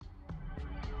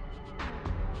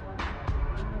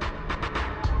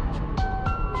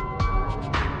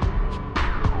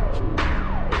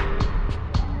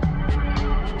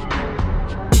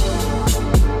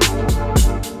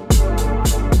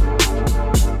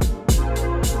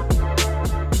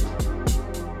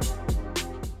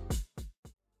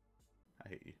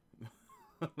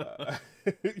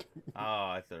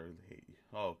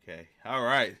Okay. All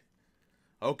right.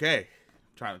 Okay.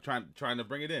 Trying to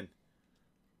bring it in.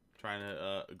 Trying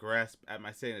to grasp at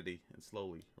my sanity and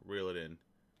slowly reel it in.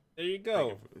 There you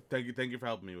go. Thank you for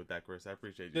helping me with that, Chris. I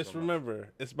appreciate you so Just much. remember,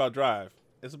 it's about drive.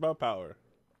 It's about power.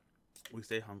 We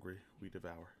stay hungry, we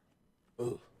devour.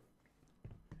 Ugh.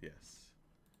 Yes.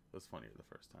 It was funnier the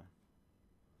first time.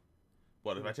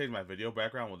 What, if I change my video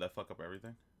background, will that fuck up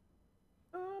everything?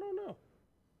 I don't know.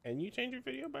 Can you change your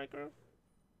video background?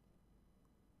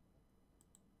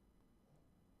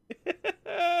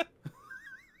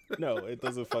 No, it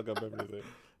doesn't fuck up everything.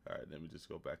 Alright, let me just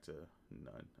go back to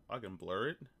none. I can blur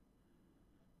it.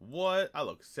 What? I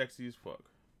look sexy as fuck.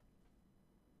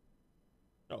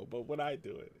 No, but when I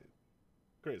do it,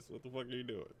 Chris, what the fuck are you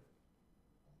doing?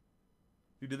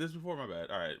 You did this before? My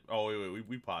bad. Alright. Oh, wait.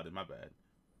 We potted. My bad.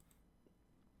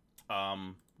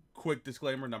 Quick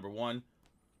disclaimer, number one.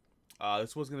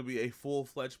 This was going to be a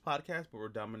full-fledged podcast, but we're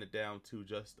dumbing it down to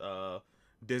just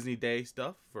Disney Day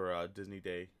stuff for Disney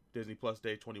Plus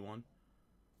Day 21.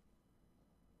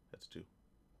 That's two. Is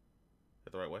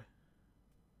that the right way?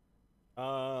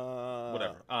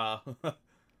 Whatever.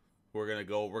 We're gonna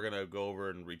go over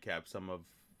and recap some of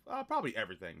probably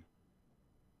everything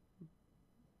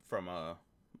from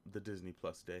the Disney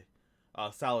Plus Day.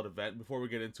 Solid event. Before we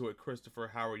get into it,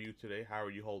 Christopher, how are you today? How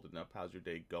are you holding up? How's your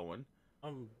day going?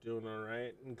 I'm doing all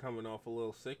right. I'm coming off a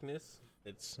little sickness.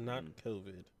 It's not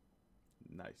COVID.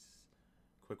 Nice.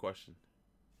 Quick question.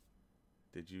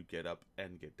 Did you get up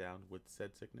and get down with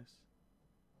said sickness?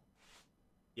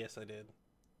 Yes, I did.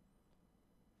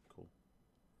 Cool.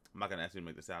 I'm not going to ask you to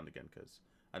make the sound again because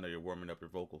I know you're warming up your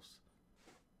vocals.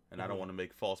 And I don't want to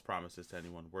make false promises to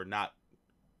anyone. We're not,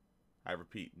 I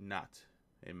repeat, not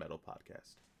a metal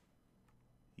podcast.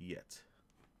 Yet.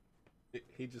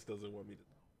 He just doesn't want me to.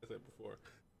 I said before.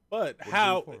 But What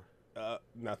how? did you do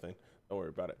Nothing. Don't worry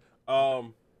about it.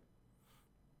 How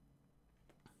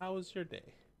was your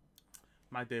day?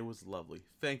 My day was lovely.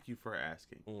 Thank you for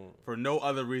asking. For no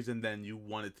other reason than you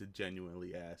wanted to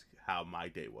genuinely ask how my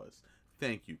day was.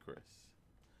 Thank you, Chris.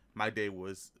 My day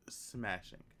was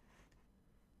smashing.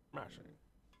 Smashing.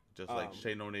 Just like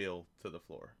Shane O'Neill to the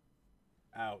floor.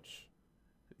 Ouch.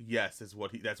 Yes, that's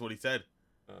what he said.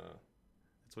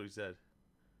 That's what he said.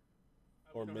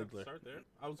 Or Midler.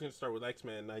 I was gonna start with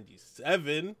X-Men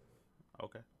 97.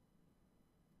 Okay.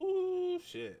 Ooh,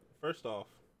 shit. First off,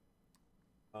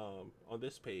 on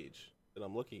this page that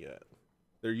I'm looking at,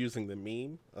 they're using the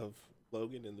meme of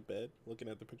Logan in the bed looking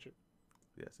at the picture.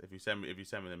 Yes, if you send me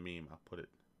the meme, I'll put it.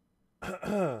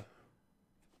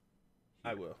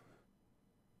 I will.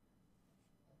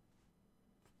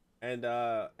 And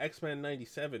X-Men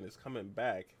 97 is coming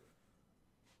back.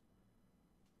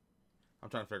 I'm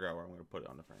trying to figure out where I'm going to put it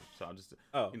on the frame. So I'll just,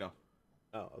 Oh,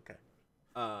 okay.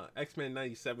 X-Men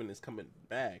 97 is coming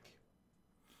back.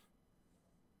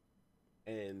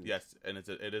 And yes, and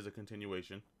it is a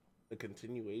continuation. A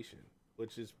continuation,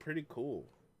 which is pretty cool.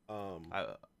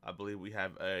 I believe we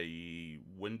have a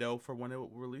window for when it will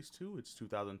release to. It's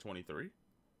 2023.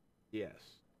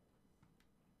 Yes.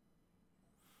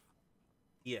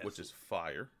 Yes. Which is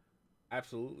fire.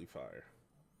 Absolutely fire.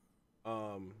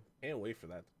 Can't wait for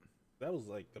that. That was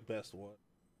like the best one.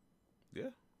 Yeah.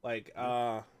 Like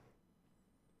all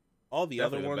the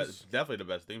definitely other ones, definitely the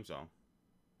best theme song.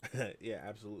 yeah,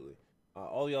 absolutely.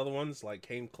 All the other ones like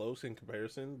came close in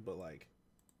comparison, but like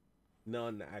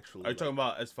none actually. Are you talking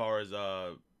about as far as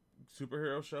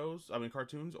superhero shows? I mean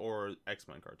cartoons or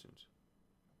X-Men cartoons?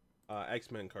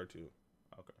 X-Men cartoon.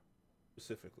 Okay.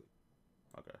 Specifically.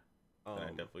 Okay. Then I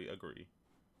definitely agree.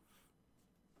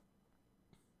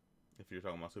 If you're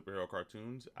talking about superhero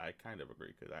cartoons, I kind of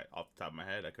agree because off the top of my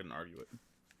head, I couldn't argue it.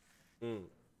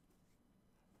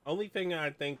 Only thing I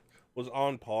think was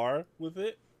on par with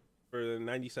it for the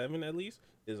 97 at least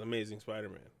is Amazing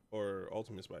Spider-Man or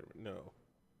Ultimate Spider-Man. No.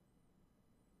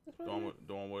 The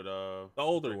one with the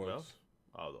older Drake ones.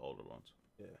 Bell? Oh, the older ones.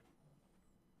 Yeah.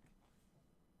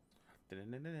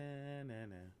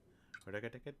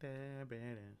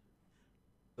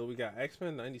 So we got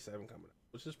X-Men 97 coming up,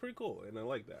 which is pretty cool, and I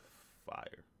like that.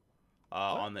 Fire.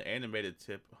 On the animated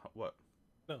tip, what?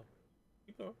 No.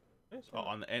 Keep going.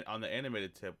 On the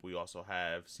animated tip, we also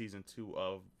have season 2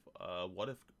 of What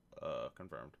If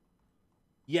confirmed.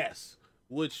 Yes,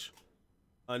 which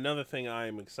another thing I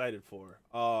am excited for.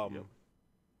 Yep.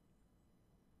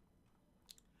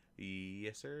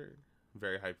 Yes, sir.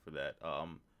 Very hyped for that.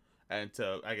 And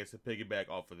to piggyback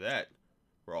off of that,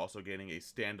 we're also getting a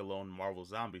standalone Marvel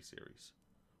Zombie series,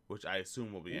 which I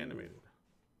assume will be animated.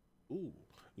 Ooh,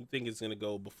 you think it's gonna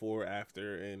go before,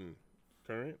 after, and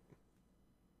current?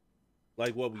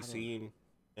 Like what we seen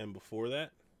and before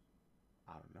that?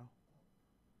 I don't know.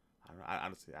 I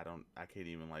honestly, I can't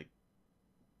even like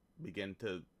begin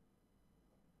to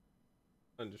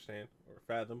understand or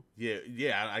fathom.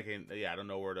 Yeah. I can. Yeah, I don't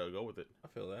know where to go with it. I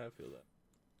feel that. I feel that.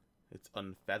 It's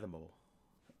unfathomable.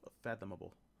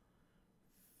 Fathomable.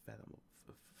 Fathomable.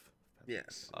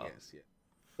 Yes. Yes. Yeah.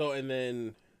 So and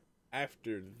then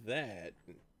after that,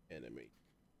 anime.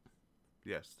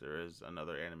 Yes, there is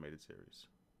another animated series.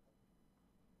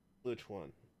 Which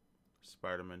one?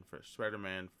 Spider-Man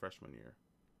freshman year.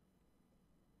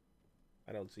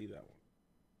 I don't see that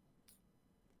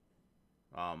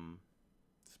one.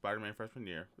 Spider-Man freshman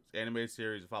year. It's an animated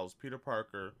series. It follows Peter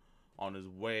Parker on his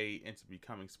way into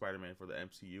becoming Spider-Man for the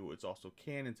MCU. It's also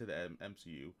canon to the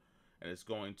MCU, and it's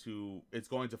going to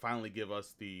finally give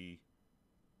us the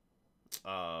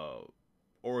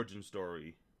origin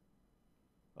story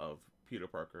of Peter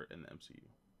Parker in the MCU.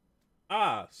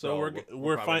 So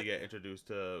we're probably get introduced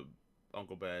to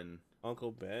Uncle Ben.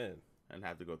 Uncle Ben. And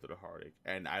have to go through the heartache.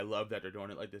 And I love that they're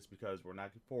doing it like this because we're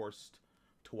not forced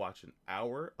to watch an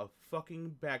hour of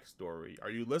fucking backstory. Are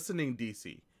you listening,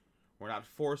 DC? We're not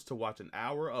forced to watch an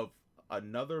hour of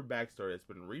another backstory that's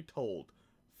been retold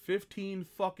 15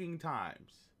 fucking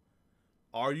times.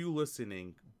 Are you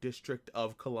listening, District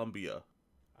of Columbia?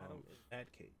 In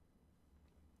that case,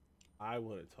 I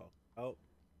want to talk about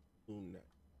Moon Knight.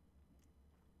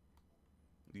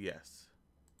 Yes.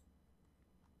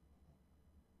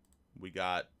 We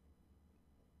got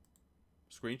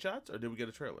screenshots, or did we get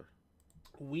a trailer?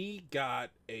 We got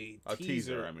a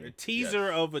teaser. I mean, a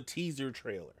teaser of a teaser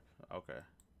trailer. Okay.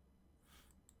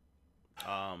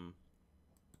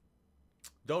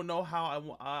 Don't know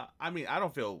how I mean, I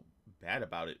don't feel bad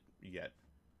about it yet.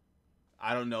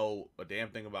 I don't know a damn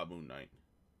thing about Moon Knight.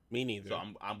 Me neither. So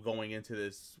I'm going into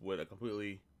this with a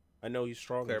completely I know he's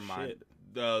strong clear as mind. Shit.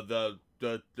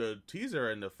 The teaser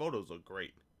and the photos look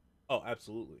great. Oh,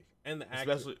 absolutely. And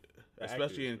the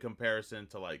especially in comparison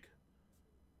to like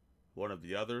one of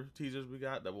the other teasers we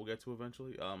got that we'll get to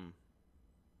eventually.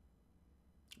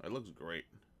 It looks great.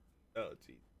 Oh,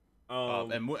 geez.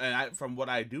 From what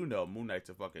I do know, Moon Knight's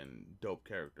a fucking dope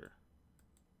character.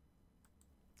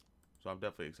 So I'm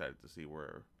definitely excited to see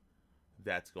where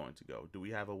that's going to go. Do we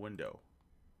have a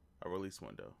release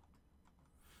window?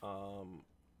 I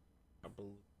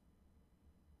believe.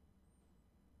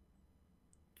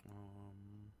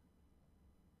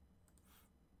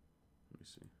 Let me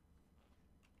see.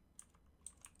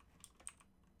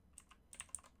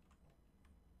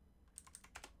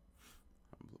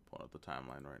 I'm pulling up the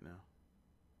timeline right now.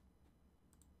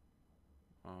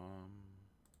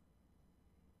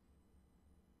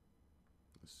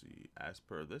 Let's see. As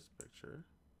per this picture,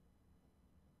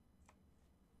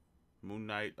 Moon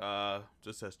Knight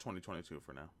just says 2022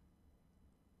 for now.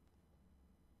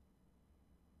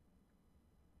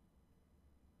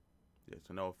 Yeah,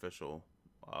 so no official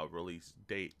release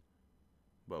date,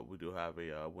 but we do have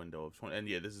a window of 20. And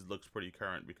yeah, looks pretty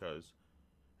current because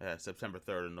it has September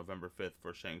 3rd and November 5th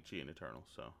for Shang-Chi and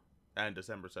Eternals, and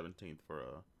December 17th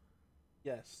for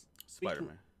yes,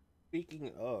 Spider-Man.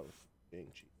 Speaking of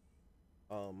Shang-Chi,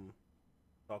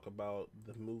 talk about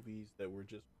the movies that were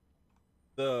just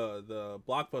the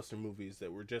blockbuster movies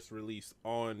that were just released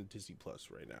on Disney Plus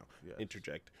right now. Yes.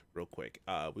 Interject real quick.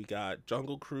 We got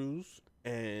Jungle Cruise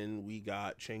and we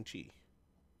got Shang-Chi.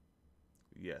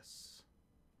 Yes.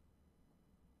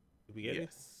 Did we get it?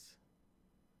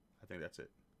 I think that's it.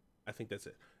 I think that's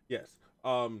it. Yes.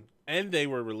 And they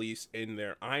were released in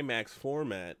their IMAX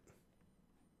format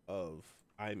of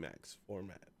IMAX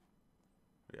format.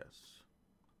 Yes.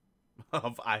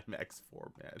 Of IMAX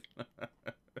format.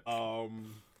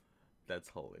 That's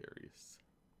hilarious.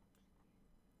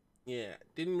 Yeah,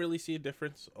 didn't really see a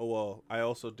difference. Oh well, I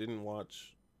also didn't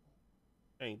watch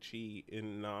Shang-Chi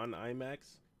in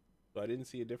non-IMAX, so I didn't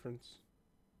see a difference.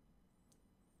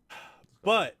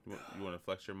 But you want to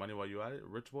flex your money while you at it,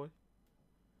 rich boy?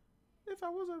 If I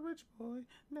was a rich boy,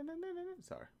 no.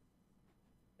 Sorry.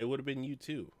 It would have been you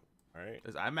too. All right.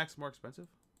 Is IMAX more expensive?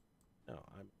 No,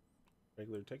 I'm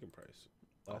regular ticket price.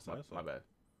 My bad.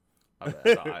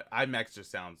 No, IMAX just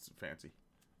sounds fancy.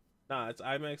 Nah, it's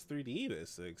IMAX 3D.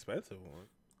 That's the expensive one.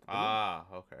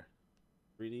 Okay.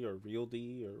 3D or Real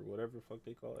D or whatever the fuck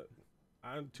they call it.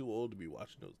 I'm too old to be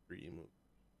watching those 3D movies.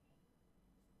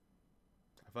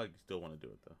 I feel like you still want to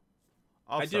do it though.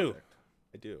 I do.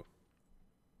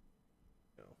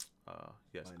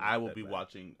 Yes, I will be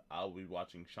watching. I'll be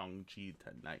watching Shang-Chi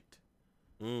tonight.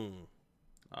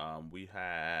 We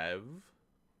have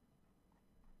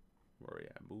where are we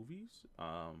at? Movies.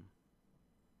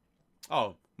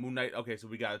 Moon Knight. Okay, so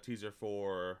we got a teaser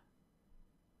for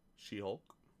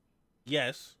She-Hulk.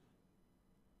 Yes.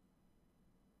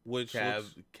 which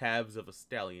calves of a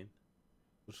stallion.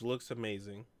 looks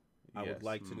amazing. I would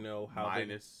like to know how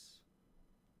minus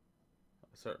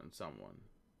a certain someone.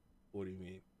 What do you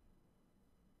mean?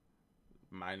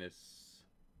 Minus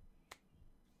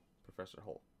Professor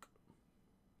Hulk.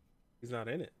 He's not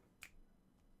in it.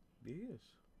 He is.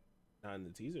 Not in the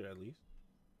teaser, at least.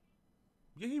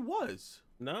 Yeah, he was.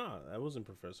 Nah, that wasn't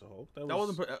Professor Hulk. That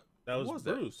was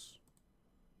Bruce.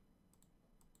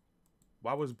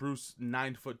 Why was Bruce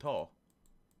 9 foot tall?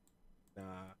 Nah,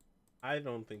 I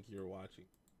don't think you're watching.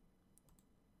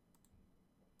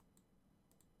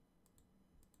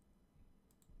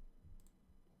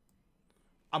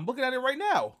 I'm looking at it right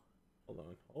now.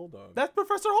 Hold on. That's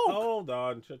Professor Hulk. Hold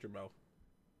on, shut your mouth.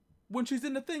 When she's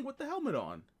in the thing with the helmet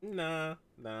on. Nah.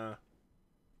 Not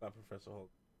Professor Hulk.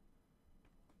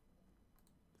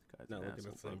 This guy's not looking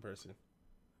at the same person.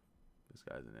 This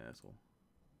guy's an asshole.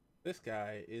 This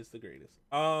guy is the greatest.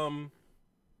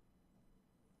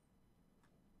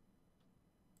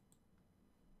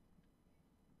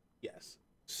 Yes.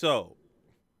 So,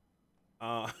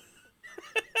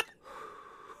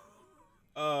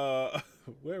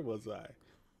 where was I?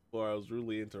 Or I was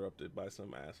rudely interrupted by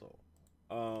some asshole.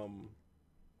 Oh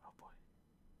boy.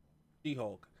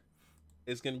 She-Hulk.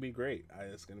 It's gonna be great.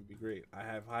 It's gonna be great. I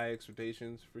have high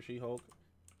expectations for She-Hulk.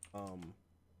 I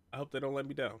hope they don't let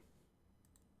me down.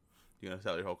 You gonna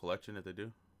sell your whole collection if they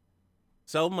do?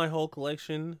 Sell my whole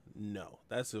collection? No.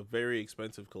 That's a very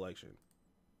expensive collection.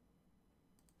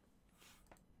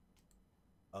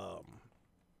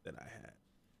 That I had.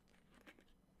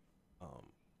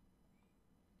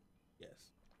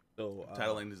 Yes. So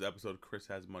titling this episode, Chris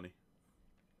Has Money.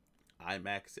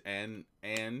 IMAX and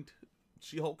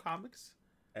She-Hulk comics.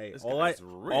 Hey,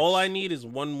 all I need is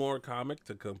one more comic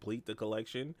to complete the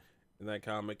collection, and that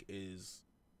comic is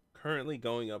currently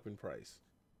going up in price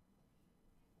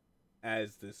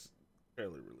as this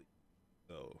trailer release.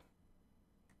 So,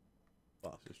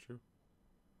 fuck.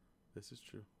 This is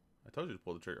true. I told you to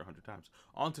pull the trigger 100 times.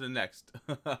 On to the next.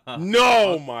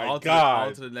 No, my God.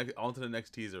 On to the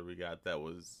next teaser we got. That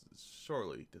was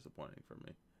surely disappointing for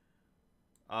me.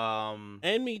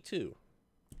 And me too.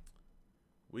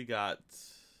 We got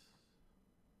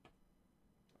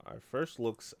our first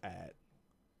looks at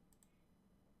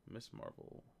Miss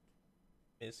Marvel.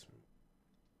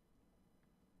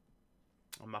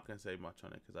 I'm not gonna say much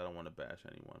on it because I don't want to bash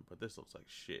anyone, but this looks like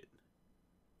shit.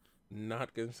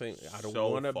 Not gonna say I don't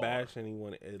want to bash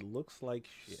anyone. It looks like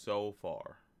shit. So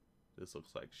far, this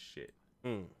looks like shit.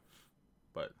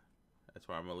 But that's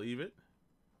where I'm gonna leave it.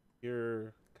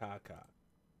 Pure caca.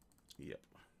 Yep.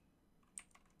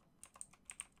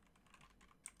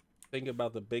 Think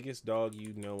about the biggest dog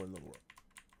you know in the world.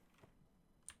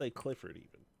 Say Clifford,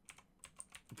 even.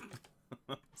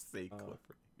 Say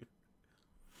Clifford.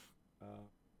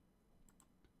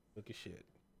 Look at shit.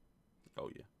 Oh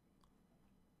yeah.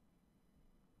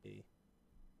 A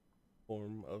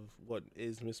form of what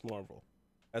is Miss Marvel.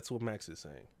 That's what Max is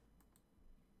saying.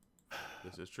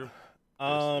 This is true.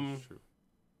 This is true.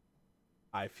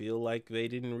 I feel like they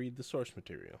didn't read the source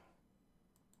material.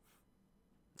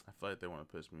 I feel like they want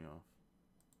to piss me off.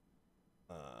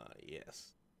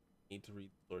 Yes. Need to read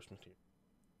the source material.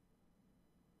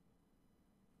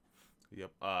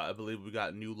 Yep. I believe we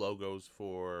got new logos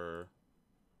for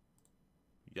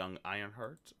Young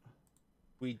Ironheart.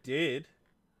 We did.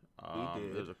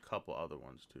 There's a couple other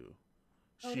ones too.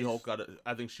 She-Hulk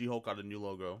I think She-Hulk got a new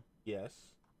logo.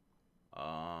 Yes. That's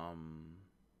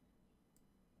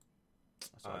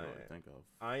all I really think of.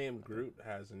 I Am Groot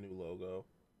has a new logo.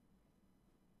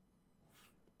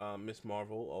 Miss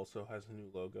Marvel also has a new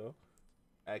logo.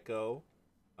 Echo.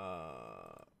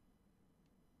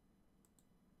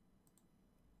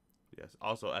 Yes.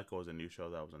 Also, Echo is a new show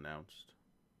that was announced.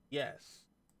 Yes,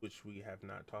 which we have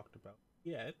not talked about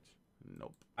yet.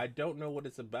 Nope. I don't know what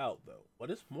it's about though.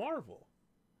 What is Marvel?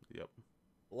 Yep.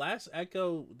 Last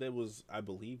Echo, there was, I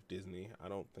believe, Disney. I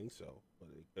don't think so, but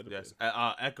it could have been.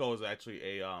 Yes. Echo is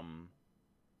actually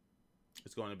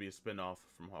it's going to be a spin-off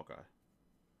from Hawkeye.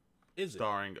 Is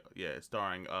starring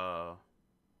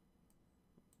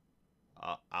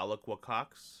Aliqua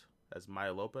Cox as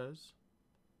Maya Lopez.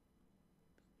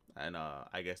 And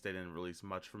I guess they didn't release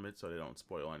much from it, so they don't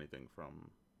spoil anything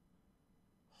from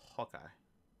Hawkeye.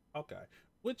 Okay.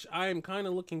 Which I am kind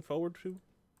of looking forward to.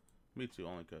 Me too,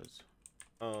 only because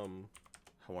I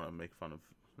want to make fun of...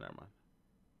 Never mind.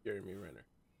 Jeremy Renner.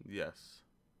 Yes.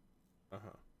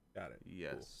 Uh-huh. Got it.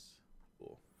 Yes.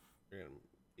 Cool. You're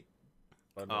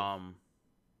gonna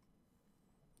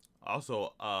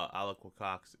also, Aliqua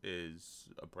Cox is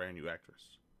a brand new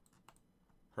actress.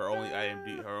 her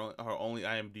only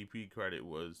IMDb credit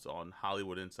was on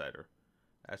Hollywood Insider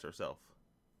as herself.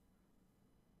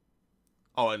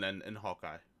 Oh, and then in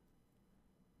Hawkeye.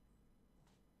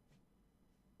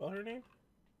 What her name?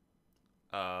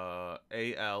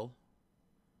 AL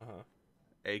Uh-huh.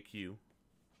 AQ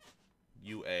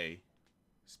UA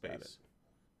space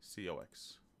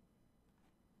COX.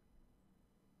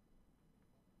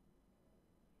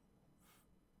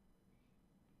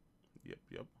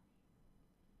 Yep.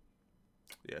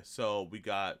 Yeah, so we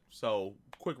got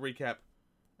quick recap.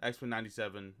 X-Men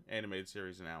 97 animated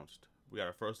series announced. We got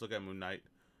our first look at Moon Knight,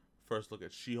 first look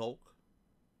at She-Hulk,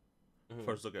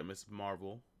 first look at Miss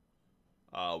Marvel.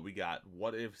 We got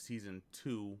What If Season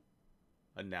 2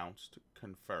 announced,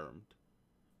 confirmed.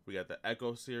 We got the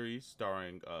Echo series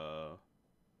starring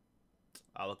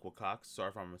Alec Cox. Sorry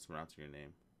if I'm mispronouncing your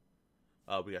name.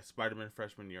 We got Spider-Man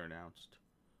Freshman Year announced.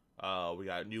 We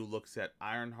got new looks at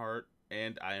Ironheart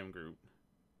and I Am Groot.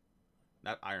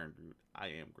 Not Iron Groot. I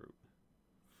Am Groot.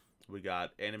 We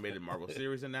got animated Marvel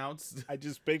series announced. I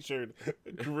just pictured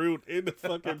Groot in the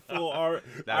fucking full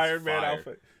That's Iron Man fire.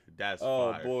 outfit. That's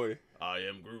Oh fire. boy. I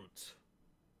Am Groot.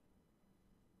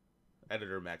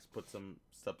 Editor Max put some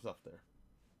stuff there.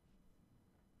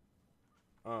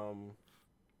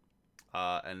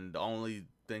 And the only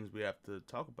things we have to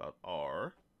talk about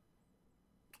are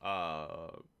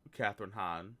Catherine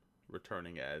Hahn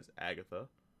returning as Agatha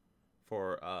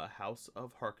for House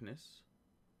of Harkness.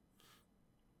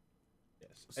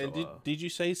 Yes. So, And did you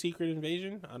say Secret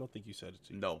Invasion? I don't think you said it.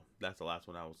 No, that's the last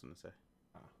one I was going to say.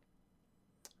 Ah.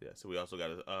 Yeah, so we also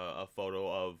got a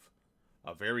photo of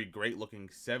a very great-looking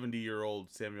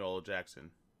 70-year-old Samuel L. Jackson.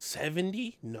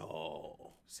 70?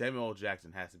 No. Samuel L.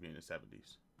 Jackson has to be in his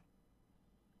 70s.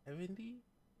 70?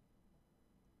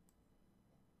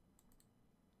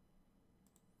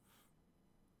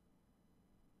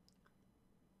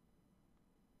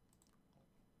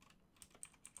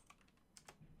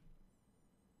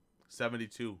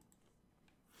 $72.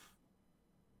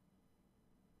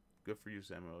 Good for you,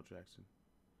 Samuel L. Jackson.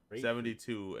 Great.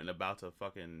 72 and about to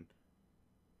fucking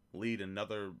lead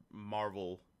another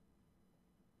Marvel's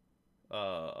you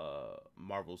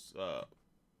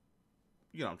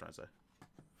know what I'm trying to say.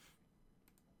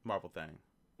 Marvel thing.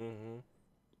 Mm-hmm.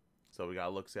 So we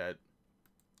got looks at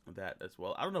that as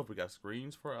well. I don't know if we got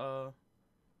screens for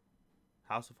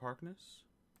House of Harkness,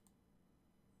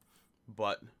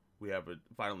 but we have it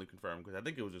finally confirmed because I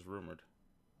think it was just rumored.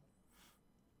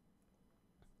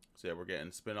 So yeah, we're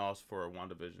getting spin-offs for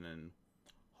WandaVision and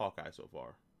Hawkeye so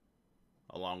far,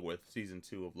 along with season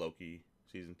 2 of Loki,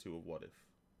 season 2 of What If.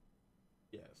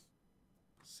 Yes.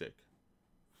 Sick.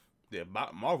 Yeah,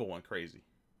 Marvel went crazy.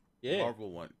 Yeah.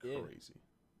 Marvel went crazy.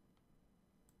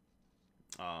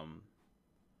 On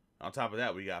top of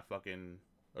that, we got fucking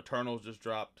Eternals just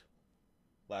dropped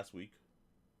last week.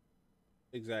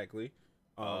 Exactly.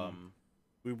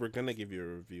 We were gonna give you a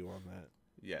review on that.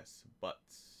 Yes, but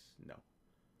no.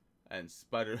 And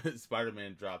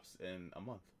Spider-Man drops in a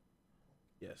month.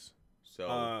 Yes.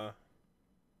 So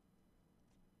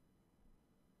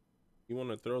you want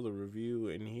to throw the review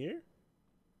in here?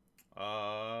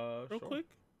 Real Real quick?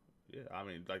 Yeah, I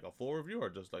mean, like a full review or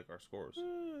just like our scores?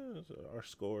 So our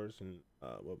scores and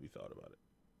what we thought about it.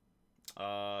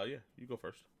 Yeah, you go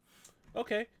first.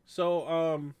 Okay,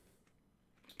 so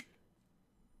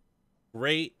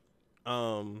great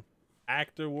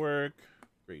actor work,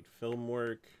 great film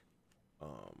work,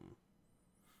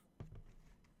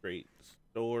 great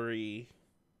story,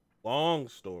 long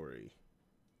story.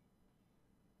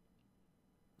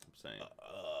 I'm saying.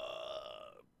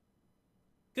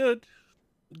 Good.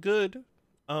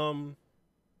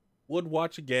 Would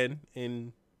watch again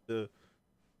in the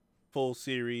full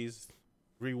series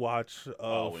rewatch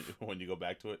of when you go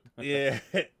back to it. yeah.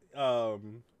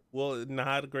 Well,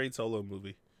 not a great solo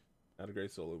movie.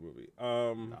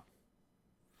 No.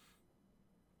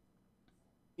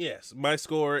 Yes, my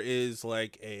score is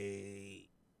like I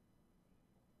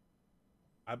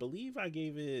believe I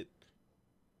gave it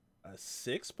a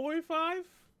 6.5,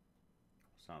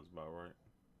 Sounds about right.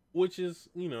 which is,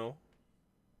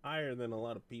 higher than a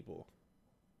lot of people.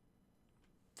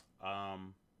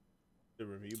 The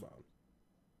review bombs.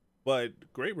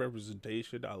 But great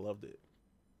representation. I loved it.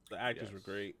 The actors were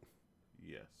great.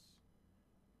 Yes.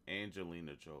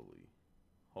 Angelina Jolie.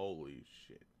 Holy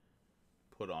shit.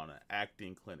 Put on an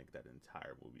acting clinic that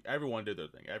entire movie. Everyone did their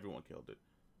thing. Everyone killed it.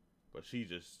 But she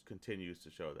just continues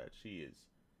to show that she is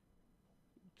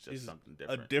just something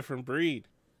different. A different breed.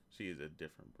 She is a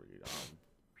different breed.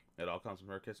 It all comes from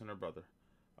her kissing her brother.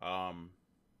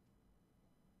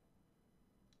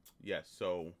 Yes,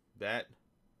 so that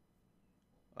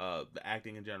The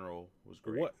acting in general was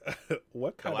great.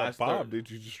 What The kind of last bomb did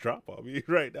you just drop on me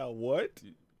right now? What?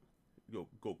 Go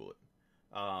Google it.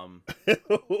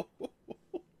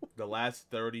 The last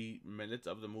 30 minutes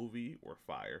of the movie were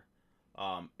fire.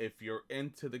 If you're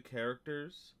into the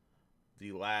characters,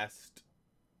 the last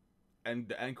and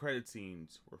the end credit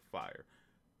scenes were fire.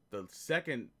 The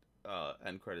second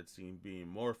end credit scene being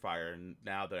more fire.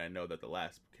 Now that I know that the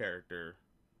last character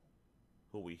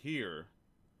who we hear,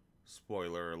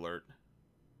 spoiler alert,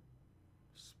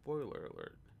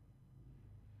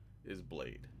 is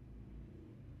Blade.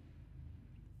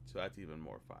 So that's even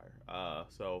more fire.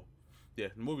 So yeah,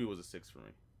 the movie was a 6 for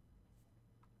me,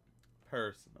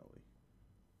 personally.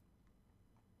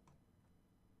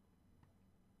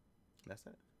 That's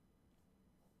it.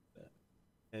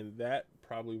 And that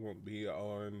probably won't be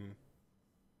on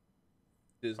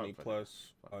Disney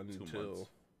Plus until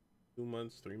 2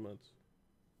 months, 3 months,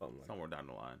 something like somewhere down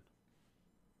the line.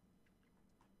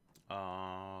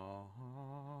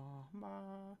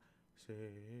 Myself.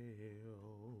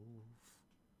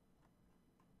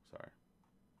 Sorry.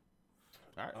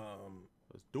 All right.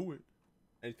 Let's do it.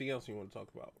 Anything else you want to talk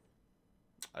about?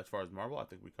 As far as Marvel, I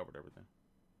think we covered everything.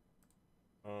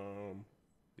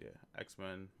 Yeah,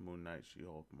 X-Men, Moon Knight,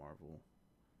 She-Hulk, Marvel.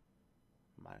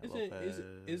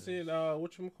 Is it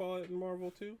whatchamacallit in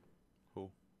Marvel too? Who?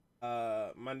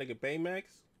 My nigga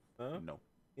Baymax? Huh? No.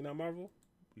 He not Marvel?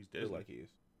 He's I Disney. feel like he is.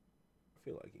 I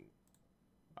feel like he.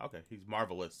 Okay, he's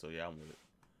Marvelous, so yeah, I'm with it.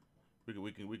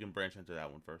 We can branch into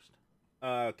that one first.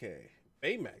 Okay.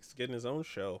 Baymax getting his own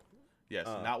show. Yes,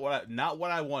 not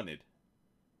what I wanted,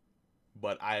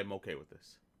 but I am okay with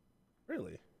this.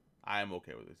 Really? I am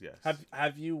okay with this. Yes.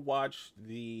 Have you watched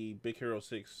the Big Hero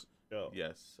 6 show?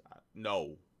 Yes.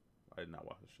 No, I did not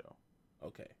watch the show.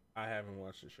 Okay, I haven't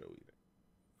watched the show either,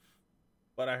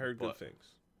 but I heard good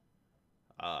things.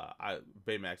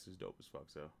 Baymax is dope as fuck.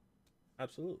 So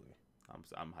absolutely,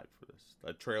 I'm hyped for this.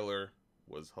 The trailer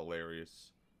was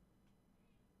hilarious.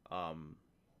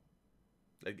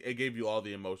 It gave you all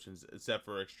the emotions except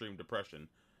for extreme depression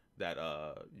that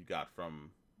you got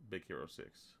from Big Hero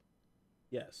 6.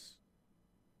 Yes.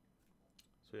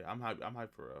 So yeah, I'm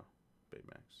hyped for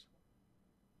Baymax.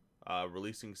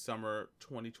 Releasing summer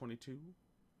 2022,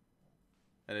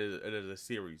 and it is a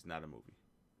series, not a movie.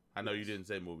 I know you didn't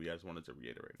say movie. I just wanted to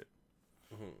reiterate it.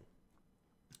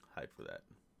 Hyped for that.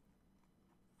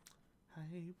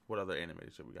 Hype. What other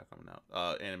animated shit we got coming out?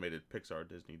 Animated Pixar,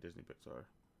 Disney Pixar.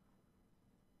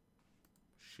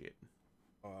 Shit.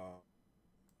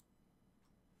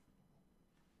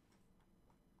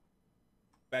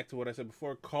 Back to what I said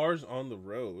before. Cars on the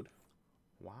Road.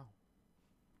 Wow.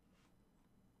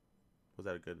 Was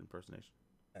that a good impersonation?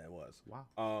 It was. Wow.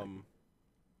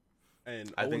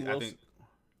 And I Owen Wilson. think.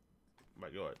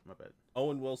 Right, go ahead. My bad.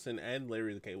 Owen Wilson and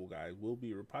Larry the Cable Guy will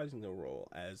be reprising their role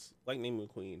as Lightning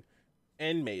McQueen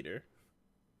and Mater,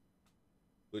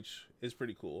 which is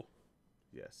pretty cool.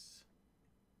 Yes.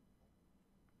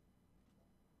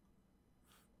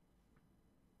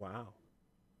 Wow.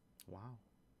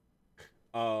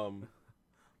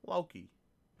 Loki.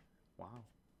 Wow.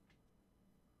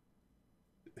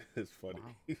 It's funny.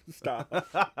 Wow. Stop.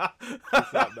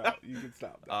 Stop now. You can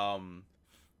stop now.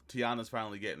 Tiana's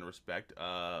finally getting respect.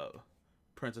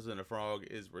 Princess and the Frog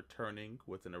is returning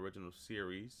with an original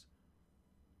series.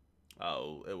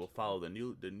 It will follow the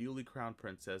newly crowned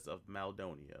princess of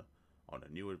Maldonia on a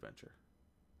new adventure.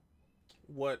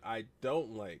 What I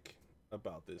don't like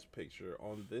about this picture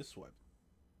on this one,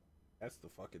 that's the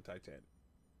fucking Titanic.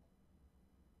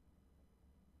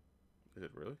 Is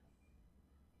it really?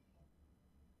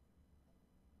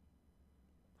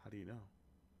 How do you know?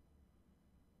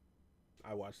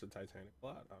 I watched the Titanic a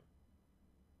lot.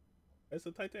 It's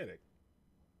the Titanic.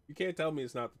 You can't tell me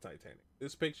it's not the Titanic.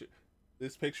 This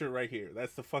picture right here,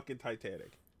 that's the fucking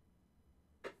Titanic.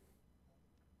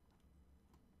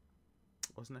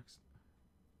 What's next?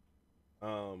 This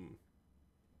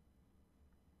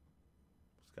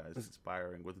guy's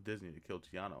inspiring with Disney to kill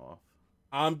Tiana off.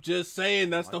 I'm just saying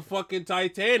that's the fucking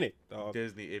Titanic, dog.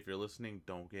 Disney, if you're listening,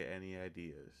 don't get any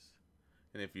ideas.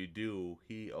 And if you do,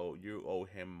 you owe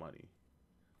him money.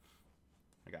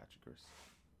 I got you, Chris.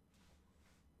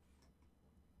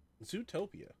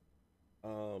 Zootopia.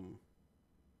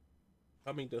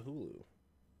 Coming to Hulu.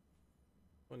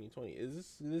 2020.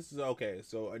 This is okay,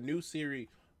 so a new series,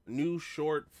 new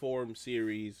short form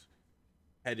series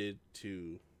headed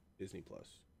to Disney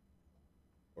Plus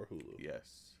or Hulu.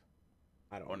 Yes.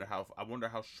 I wonder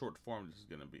how short form this is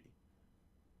gonna be.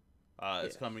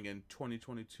 It's coming in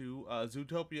 2022.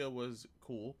 Zootopia was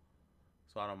cool,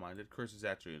 so I don't mind it. Chris is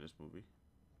actually in this movie.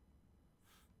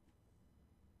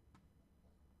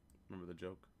 Remember the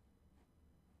joke?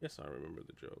 Yes, I remember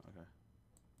the joke. Okay.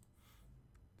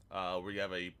 We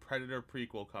have a Predator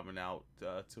prequel coming out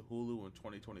to Hulu in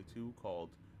 2022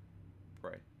 called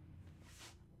Prey.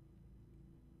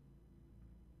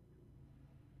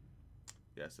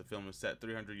 Yes, the film is set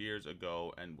 300 years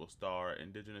ago and will star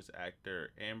indigenous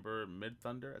actor Amber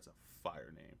Midthunder. That's a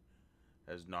fire name.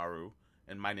 As Naru,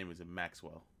 and my name is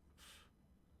Maxwell.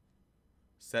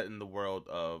 Set in the world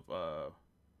of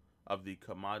the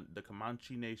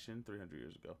Comanche Nation 300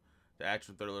 years ago. The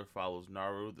action thriller follows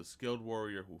Naru, the skilled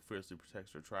warrior who fiercely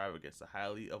protects her tribe against a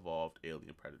highly evolved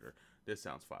alien predator. This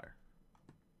sounds fire.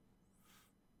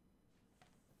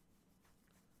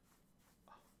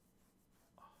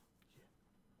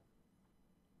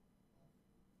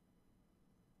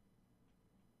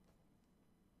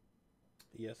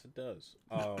 Yes, it does.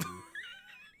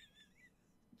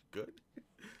 Good.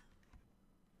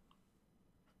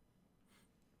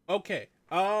 Okay.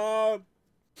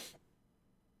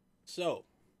 So,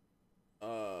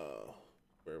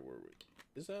 where were we?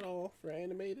 Is that all for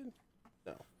animated?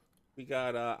 No. We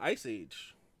got Ice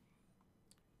Age.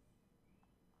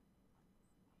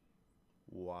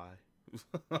 Why?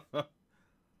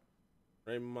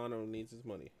 Ray Romano needs his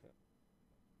money.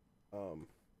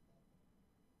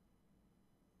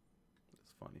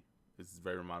 It's funny. Is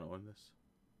Ray Romano in this?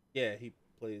 Yeah, he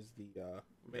plays the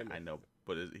Yeah, I know,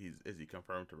 but is he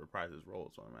confirmed to reprise his role?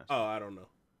 Is what I'm asking. Oh, I don't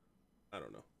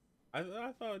know.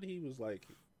 I thought he was like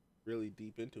really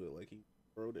deep into it, like he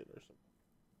wrote it or something.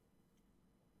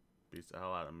 Beats the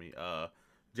hell out of me.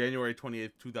 January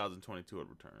 28th, 2022 it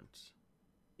returns.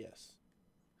 Yes.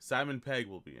 Simon Pegg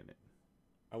will be in it.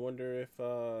 I wonder if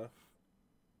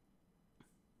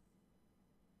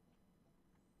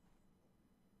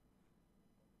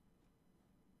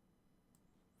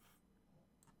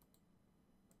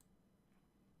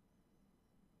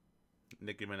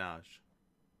Nicki Minaj.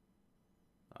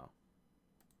 Oh.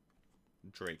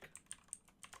 Drake.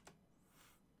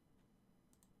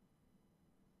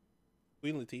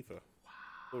 Queen Latifah.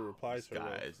 Who replies This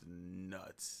guy is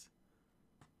nuts.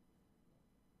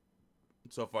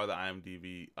 So far, the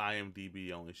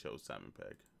IMDb only shows Simon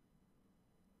Pegg.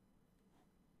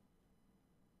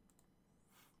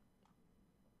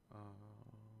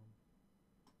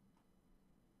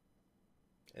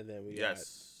 And then we got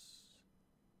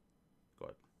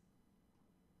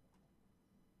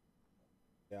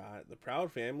the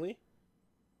Proud Family.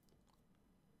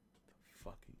 The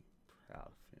fucking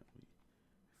Proud Family.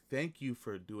 Thank you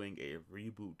for doing a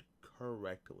reboot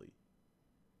correctly.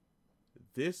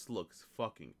 This looks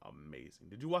fucking amazing.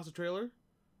 Did you watch the trailer?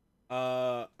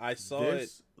 I saw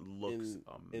this looks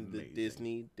amazing in the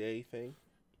Disney Day thing.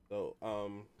 So,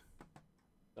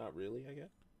 not really, I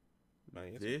guess.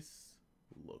 This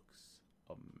looks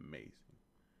amazing.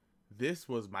 This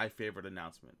was my favorite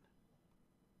announcement.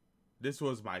 This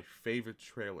was my favorite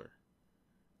trailer.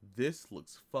 This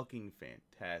looks fucking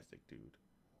fantastic, dude.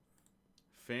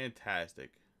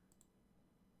 Fantastic.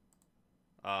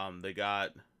 They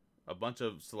got a bunch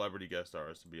of celebrity guest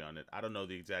stars to be on it. I don't know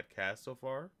the exact cast so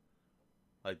far,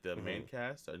 like the main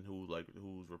cast and who's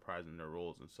reprising their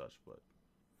roles and such. But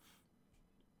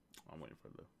I'm waiting for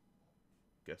the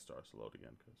guest stars to load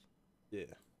again because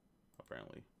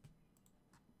apparently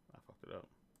I fucked it up.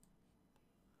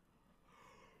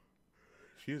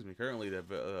 Excuse me. Currently,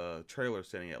 the trailer's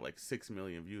sitting at like 6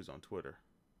 million views on Twitter.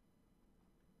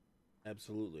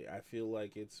 Absolutely. I feel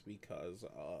like it's because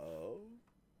of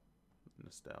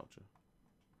nostalgia.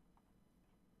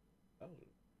 Oh.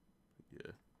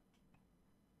 Yeah.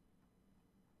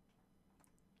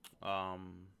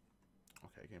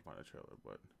 Okay, I can't find a trailer,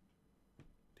 but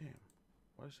damn,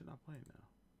 why is it not playing now?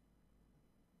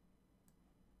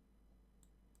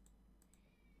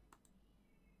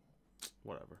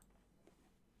 Whatever.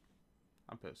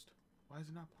 I'm pissed. Why is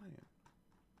it not playing?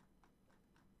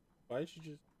 Why didn't you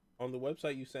just on the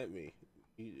website you sent me?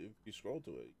 If you scroll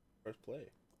to it, press play.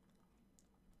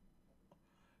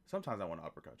 Sometimes I want to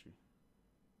uppercut you.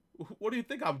 What do you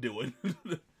think I'm doing?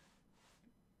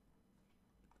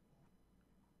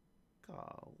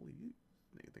 Golly,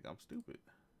 nigga think I'm stupid.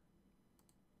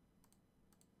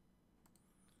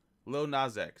 Lil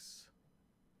Nas X,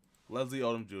 Leslie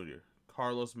Odom Jr.,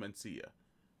 Carlos Mencia.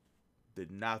 Did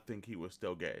not think he was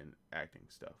still getting acting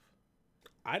stuff.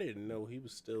 I didn't know he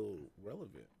was still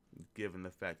relevant. Given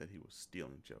the fact that he was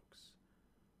stealing jokes.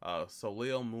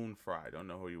 Soleil Moon Frye, don't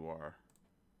know who you are.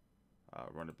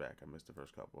 Run it back, I missed the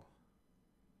first couple.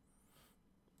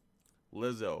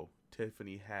 Lizzo,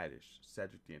 Tiffany Haddish,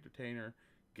 Cedric the Entertainer,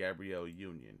 Gabrielle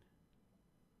Union.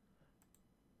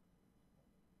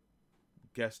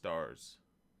 Guest stars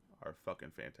are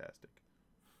fucking fantastic.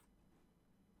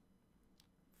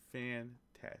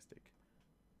 fantastic.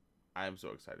 I am so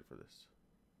excited for this.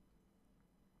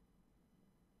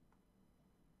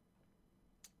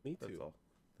 Me too. That's all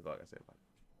I gotta say about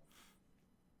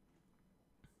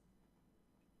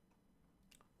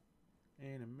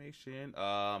it. Animation.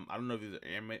 I don't know if these are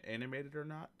animated or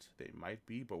not. They might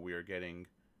be, but we are getting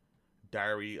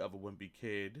Diary of a Wimpy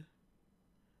Kid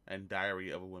and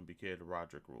Diary of a Wimpy Kid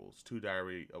Roderick Rules. 2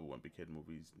 Diary of a Wimpy Kid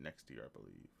movies next year, I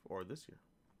believe. Or this year.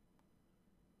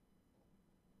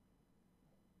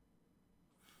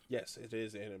 Yes, it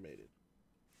is animated.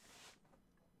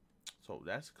 So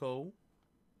that's cool.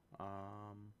 I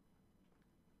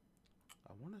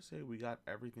want to say we got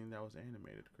everything that was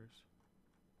animated, Chris.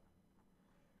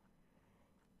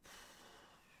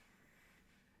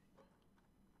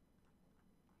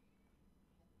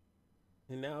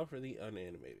 And now for the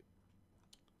unanimated.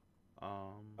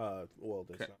 Well,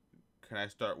 there's not. Can I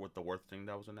start with the worst thing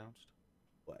that was announced?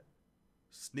 What?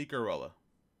 Sneakerella.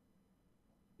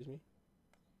 Excuse me?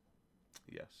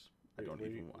 Yes. I don't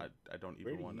even want to. I don't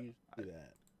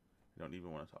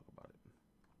even want to talk about it.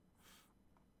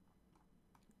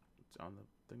 It's on the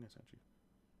thing I sent you.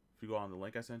 If you go on the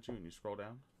link I sent you and you scroll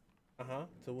down.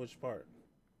 To which part?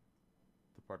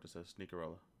 The part that says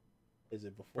Sneakerella. Is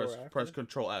it before or after? Press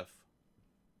Control F.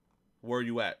 Where are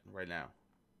you at right now?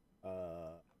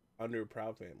 Under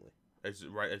Proud Family. It's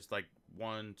right. It's like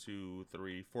 1, 2,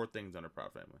 3, 4 things under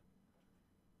Proud Family.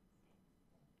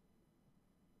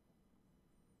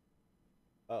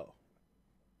 Oh.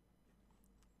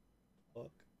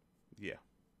 Look. Yeah.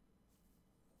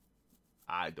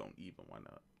 I don't even want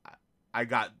to. I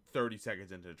got 30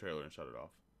 seconds into the trailer and shut it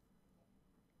off.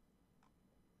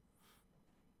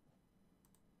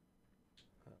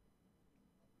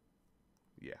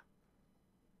 Yeah.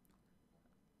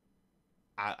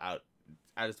 I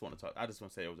just want to talk. I just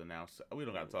want to say it was announced. We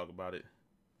don't got to talk about it.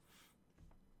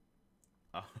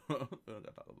 We don't got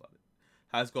to talk about it.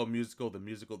 High School Musical,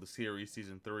 the series,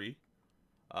 season 3,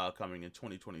 coming in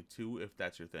 2022. If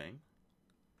that's your thing.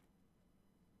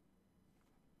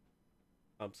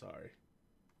 I'm sorry.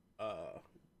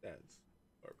 That's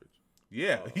garbage.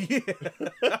 Yeah.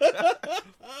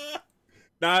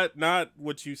 Yeah. Not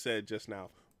what you said just now.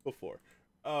 Before.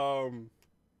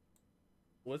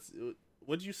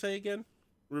 What'd you say again?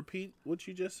 Repeat what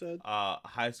you just said.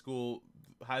 High School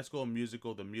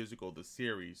Musical, the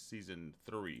series, season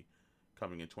 3,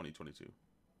 coming in 2022.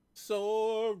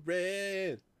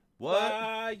 Soaring. What?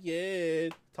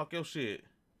 Flying. Talk your shit.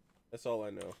 That's all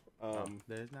I know.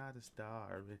 There's not a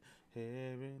star in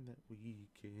heaven that we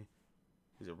can.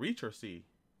 Is it Reach or See?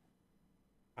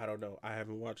 I don't know. I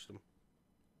haven't watched them.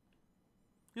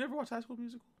 You never watched High School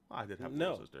Musical? Oh, I did have a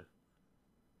little sister.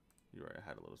 You're right. I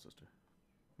had a little sister.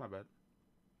 My bad.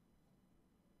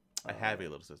 I have a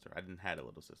little sister. I didn't have a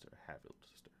little sister. I have a little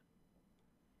sister.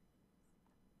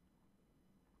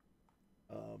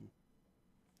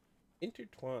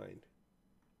 Intertwined.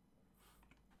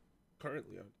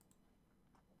 Currently on.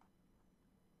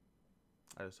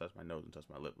 I just touched my nose and touched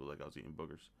my lip. It looked like I was eating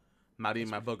boogers. I'm not eating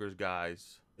my boogers,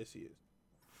 guys. Yes, he is.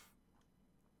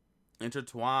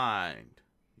 Intertwined.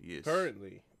 Yes.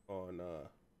 Currently on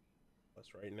us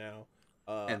right now.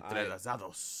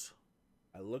 Entrelazados.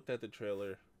 I looked at the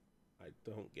trailer. I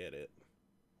don't get it.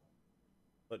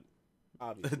 But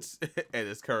obviously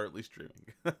it's currently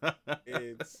streaming.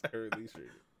 It's currently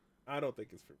streaming. I don't think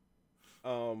it's free.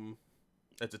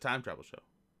 It's a time travel show.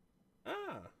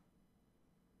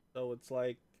 So it's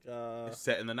like it's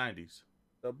set in the 90s.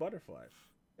 The Butterfly.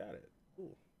 Got it.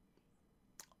 Ooh.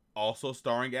 Also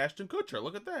starring Ashton Kutcher.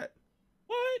 Look at that.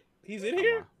 What? He's in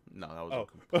here? No, that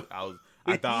was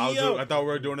I thought we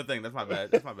were doing a thing. That's my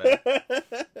bad. That's my bad.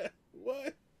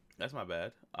 What? That's my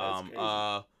bad. That's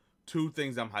crazy. 2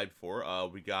 things I'm hyped for.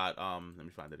 We got let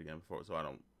me find it again before so I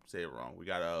don't say it wrong. We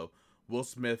got Will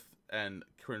Smith and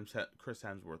Chris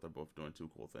Hemsworth are both doing 2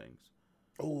 cool things.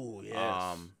 Oh,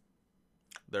 yes.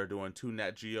 They're doing 2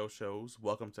 Nat Geo shows.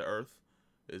 Welcome to Earth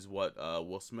is what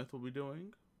Will Smith will be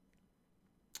doing.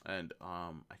 And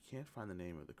I can't find the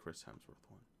name of the Chris Hemsworth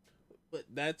one. But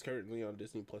that's currently on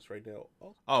Disney Plus right now.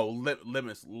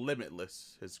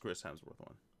 Limitless, his Chris Hemsworth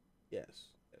one.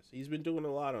 Yes. He's been doing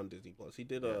a lot on Disney Plus. He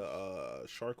did a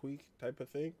Shark Week type of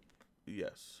thing.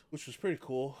 Yes. Which was pretty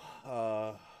cool.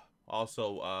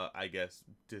 Also, I guess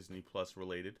Disney Plus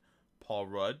related, Paul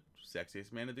Rudd,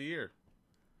 sexiest man of the year.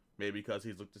 Maybe because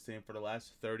he's looked the same for the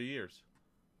last 30 years.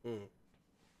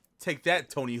 Take that,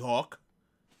 Tony Hawk.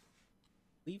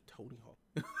 Leave Tony Hawk.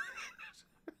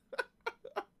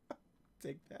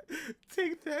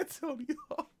 Take that, Tony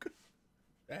Hawk.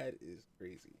 That is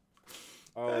crazy.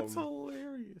 That's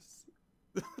hilarious.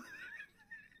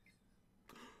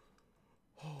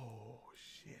 Oh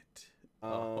shit.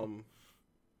 Um.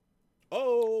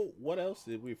 Oh, what else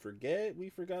did we forget? We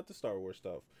forgot the Star Wars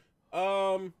stuff.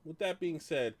 With that being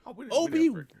said, We didn't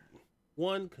break.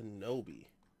 Obi-Wan Kenobi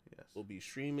Yes. will be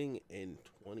streaming in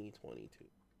 2022.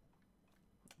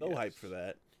 So hyped for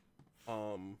that.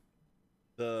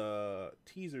 The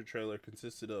teaser trailer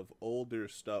consisted of older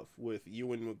stuff with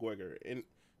Ewan McGregor in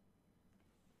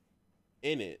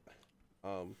it.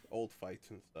 Old fights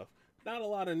and stuff. Not a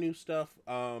lot of new stuff.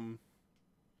 A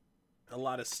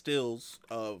lot of stills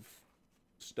of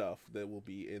stuff that will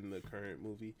be in the current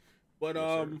movie. But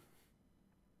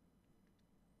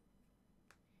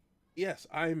yes,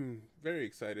 I'm very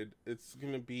excited. It's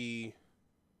gonna be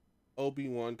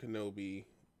Obi-Wan Kenobi,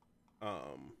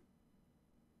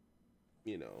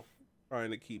 you know,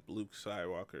 trying to keep Luke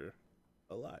Skywalker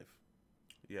alive.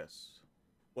 Yes.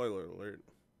 Spoiler alert.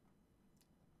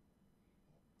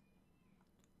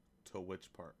 To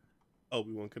which part?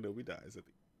 Obi-Wan Kenobi dies at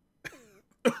the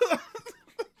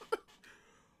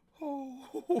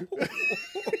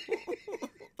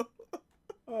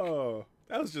Oh,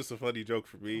 that was just a funny joke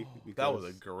for me. Because... That was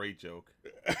a great joke.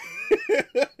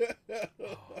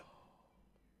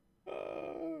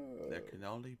 There can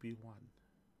only be one.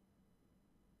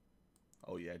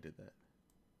 Oh yeah, I did that.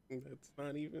 That's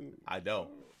not even. I know.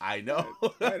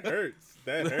 That hurts.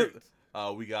 That hurts.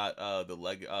 We got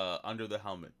Under the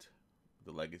Helmet,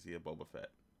 the Legacy of Boba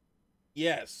Fett.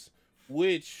 Yes,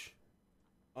 which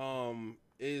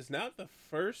is not the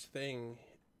first thing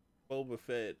Boba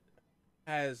Fett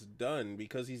has done,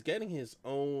 because he's getting his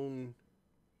own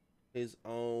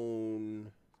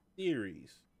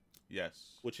series.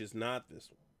 Yes, which is not this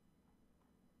one.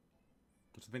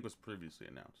 Which I think was previously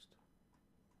announced.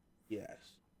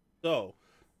 Yes. So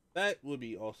that would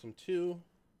be awesome too.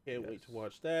 Can't wait to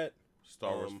watch that.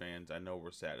 Star Wars fans, I know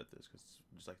we're sad at this because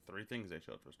there's like 3 things they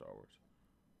showed for Star Wars.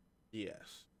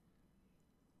 Yes.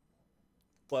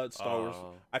 But Star Wars,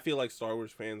 I feel like Star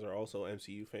Wars fans are also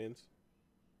MCU fans.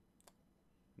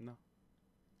 No.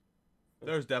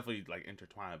 There's definitely like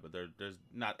intertwined, but there's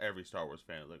not every Star Wars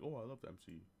fan is like, oh, I love the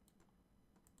MCU.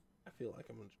 I feel like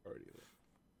I'm a majority of it.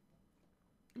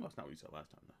 Well, that's not what you said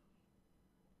last time, though.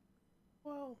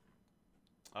 Well,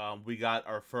 we got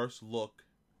our first look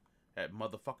at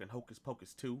motherfucking Hocus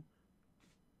Pocus 2.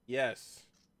 Yes.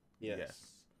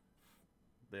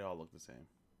 They all look the same,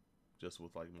 just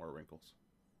with like more wrinkles.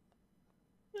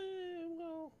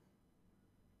 Well,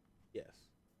 yes.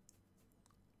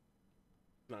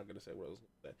 I'm not gonna say what I was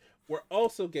gonna say. We're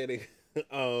also getting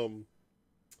a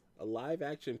live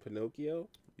action Pinocchio.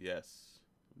 Yes.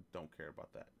 Don't care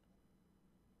about that.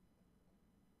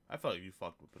 I felt like you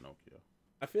fucked with Pinocchio.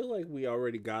 I feel like we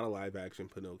already got a live action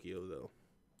Pinocchio though.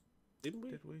 Didn't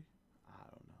we? Did we? I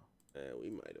don't know. We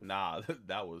might have. Nah,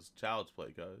 that was Child's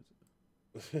Play, guys.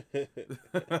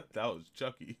 That was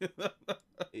Chucky.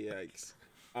 Yikes.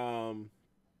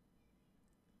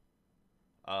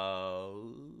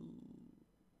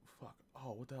 Fuck.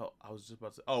 Oh, what the hell? I was just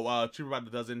about to say. Oh, Cheaper by the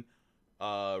Dozen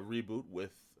reboot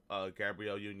with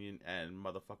Gabrielle Union and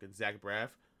motherfucking Zach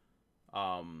Braff.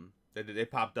 They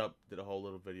popped up, did a whole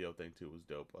little video thing too. It was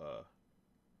dope.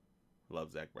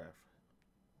 Love Zach Braff.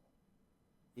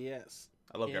 Yes.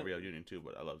 I love Gabrielle Union too,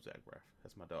 but I love Zach Braff.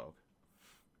 That's my dog.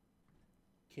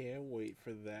 Can't wait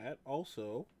for that.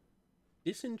 Also,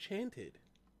 Disenchanted.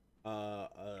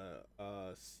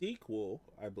 A sequel,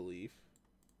 I believe,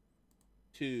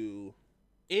 to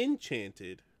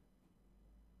Enchanted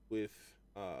with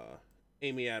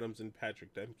Amy Adams and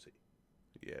Patrick Dempsey.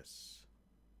 Yes.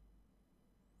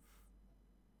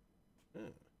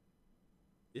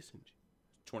 Disenchanted.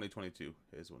 2022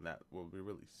 is when that will be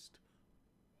released.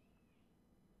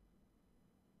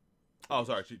 Oh,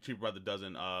 sorry. Cheaper by the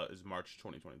Dozen is March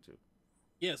 2022.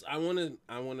 Yes, I wanted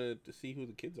to see who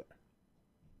the kids are.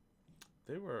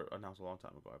 They were announced a long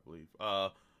time ago, I believe.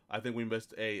 I think we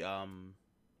missed a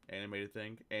animated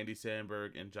thing. Andy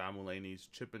Samberg and John Mulaney's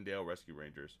Chip and Dale Rescue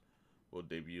Rangers will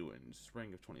debut in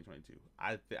spring of 2022.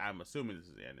 I'm assuming this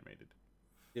is animated.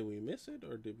 Did we miss it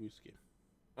or did we skip?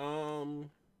 The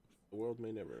world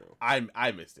may never know.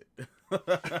 I missed it.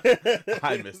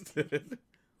 I missed it.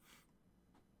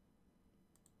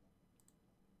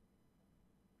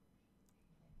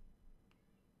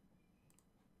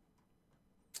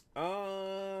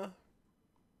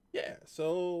 Yeah,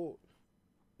 so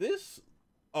this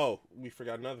we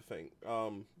forgot another thing.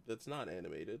 That's not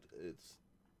animated. It's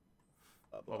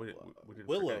we didn't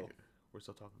Willow. We're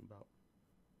still talking about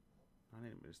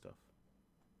non-animated stuff.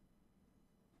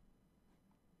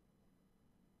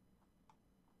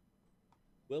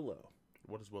 Willow.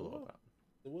 What is Willow about?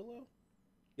 The Willow?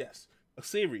 Yes. A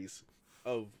series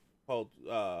of called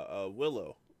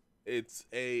Willow. It's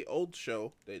a old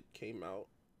show that came out.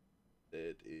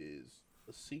 That is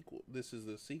a sequel. This is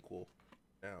the sequel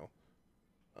now.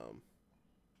 Um,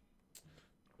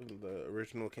 the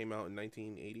original came out in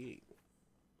 1988.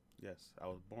 Yes, I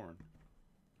was born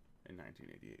in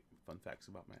 1988. Fun facts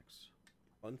about Max.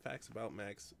 Fun facts about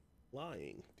Max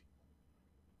lying.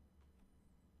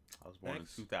 I was born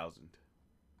Max? in 2000.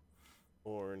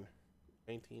 Born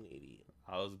 1988.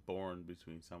 I was born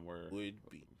between somewhere. Would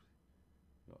be.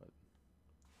 Go ahead.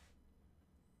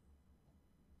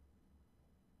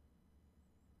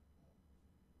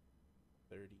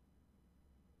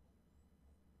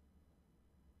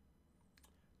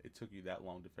 It took you that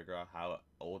long to figure out how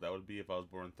old I would be if I was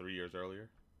born 3 years earlier.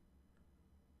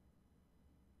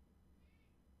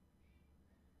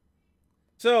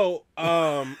 So,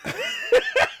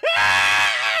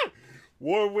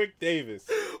 Warwick Davis.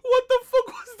 What the fuck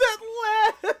was that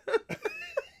laugh?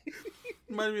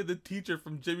 Reminded me of the teacher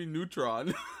from Jimmy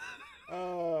Neutron.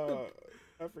 I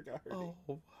forgot her name. Oh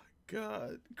my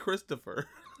god, Christopher.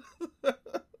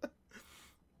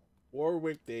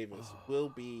 Warwick Davis will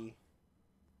be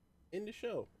in the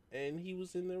show, and he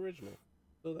was in the original,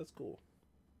 so that's cool.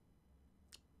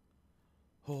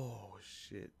 Oh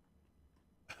shit,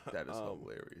 that is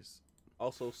hilarious.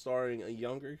 Also starring a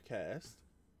younger cast,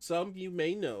 some you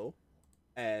may know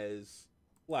as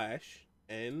Flash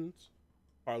and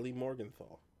Harley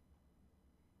Morgenthau.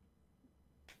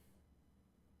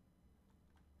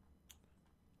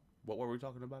 What were we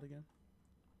talking about again?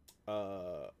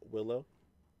 Willow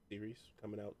series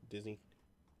coming out Disney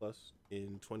Plus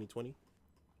in 2020. I'm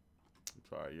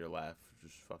sorry, your laugh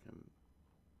just fucking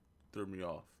threw me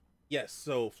off. Yes,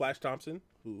 so Flash Thompson,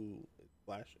 who is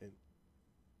Flash in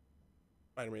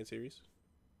Spider-Man series,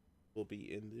 will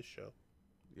be in this show,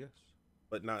 Yes,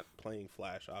 but not playing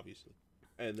Flash, obviously.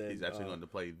 And then he's actually going to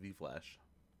play the Flash.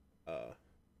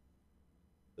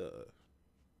 The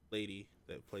lady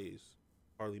that plays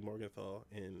Harley Morgenthau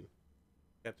in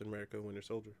Captain America: Winter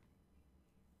Soldier.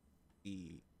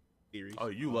 The series. Oh,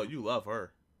 you love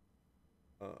her.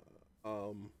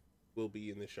 Will be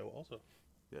in this show also.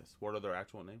 Yes. What are their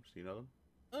actual names? Do you know them?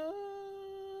 Uh,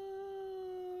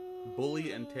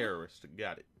 Bully and terrorist.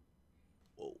 Got it.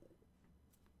 Whoa.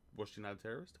 Was she not a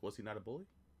terrorist? Was he not a bully?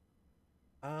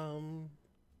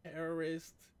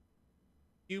 Terrorist,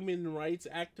 human rights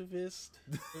activist.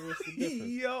 What's the difference?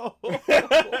 Yo,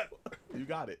 you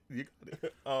got it. You got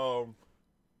it.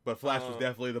 But Flash was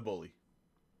definitely the bully.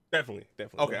 Definitely.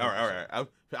 Okay, all right. I'll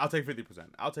take 50%.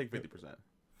 I'll take 50%.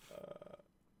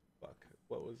 Fuck.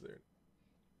 What was there?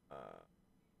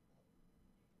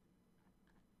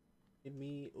 Give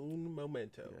me un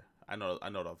momento. Yeah, I know it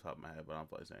off the top of my head, but I'm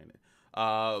probably saying it.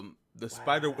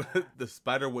 The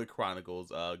Spiderwick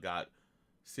Chronicles got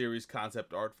series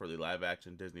concept art for the live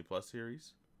action Disney Plus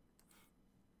series.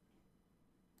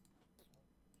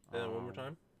 One more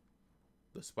time.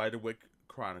 The Spiderwick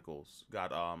Chronicles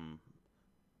got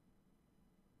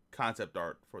concept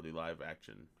art for the live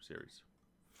action series.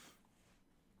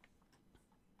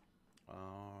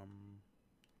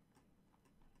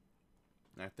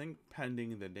 I think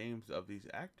pending the names of these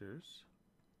actors.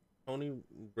 Tony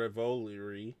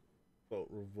Revolori.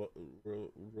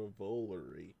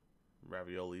 Revolori.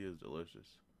 Ravioli is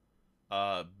delicious.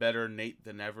 Better Nate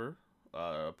Than Ever.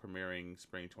 Premiering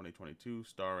spring 2022.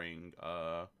 Starring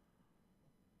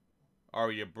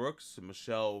Aria Brooks,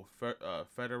 Michelle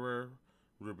Federer,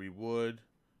 Ruby Wood,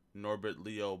 Norbert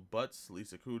Leo Butts,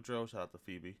 Lisa Kudrow, shout out to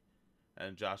Phoebe,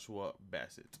 and Joshua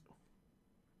Bassett.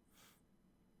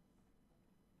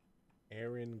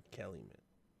 Aaron Kellyman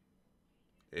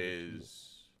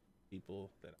Is people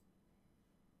that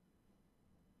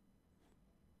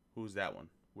who's that one?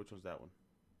 Which one's that one?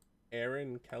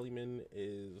 Aaron Kellyman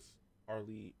is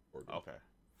Harley Organ. Okay,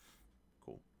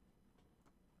 cool.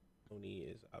 Tony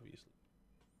is obviously.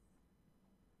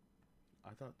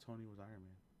 I thought Tony was Iron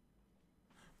Man.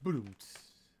 Boom.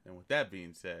 And with that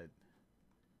being said,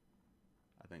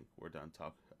 I think we're done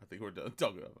talking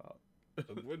about.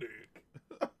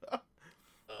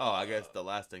 Oh, I guess the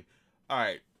last thing. All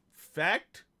right,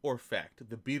 fact or fact?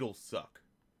 The Beatles suck.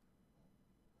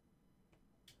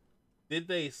 Did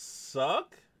they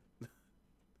suck?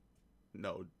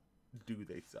 No, do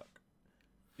they suck?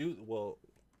 Well,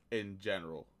 in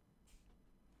general.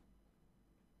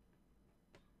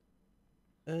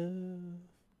 They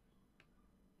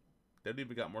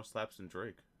even got more slaps than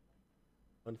Drake.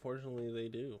 Unfortunately, they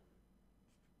do.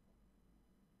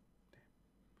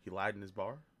 He lied in his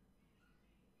bar.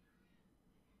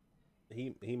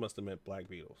 He must have meant Black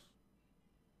Beatles.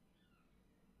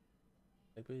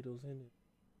 Black Beatles in it.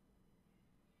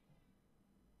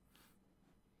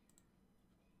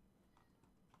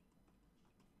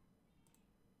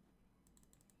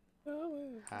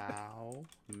 How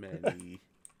many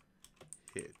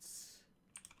hits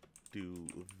do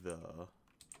the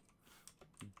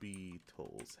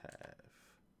Beatles have?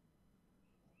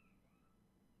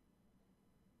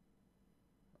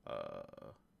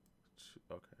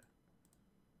 Okay.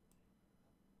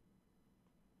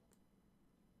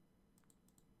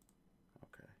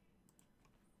 Okay.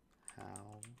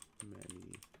 How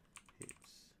many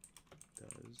hits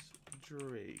does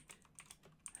Drake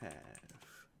have?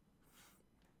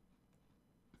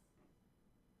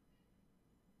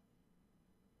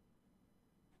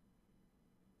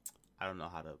 I don't know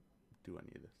how to do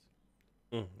any of this.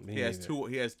 He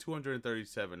has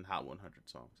 237 Hot 100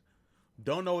 songs.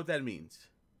 Don't know what that means.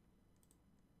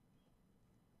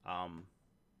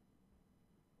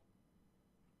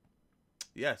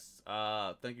 Yes.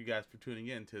 Thank you guys for tuning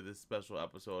in to this special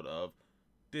episode of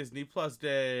Disney Plus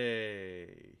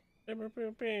Day.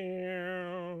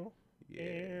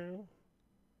 Yeah.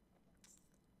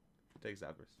 Thanks,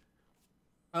 Zagreus.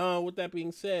 With that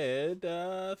being said,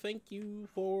 thank you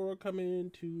for coming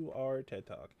to our TED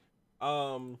Talk.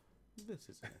 This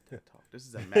isn't a TED Talk. This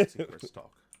is a Maxi Chris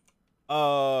talk.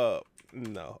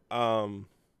 No.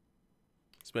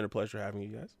 It's been a pleasure having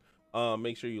you guys.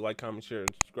 Make sure you like, comment, share,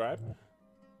 and subscribe.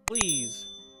 Please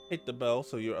hit the bell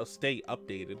so you'll stay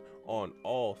updated on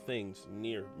all things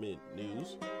Near Mid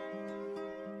News.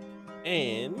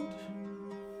 And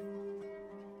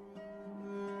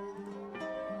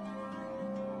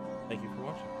thank you for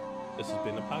watching. This has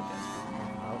been a podcast.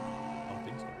 Out.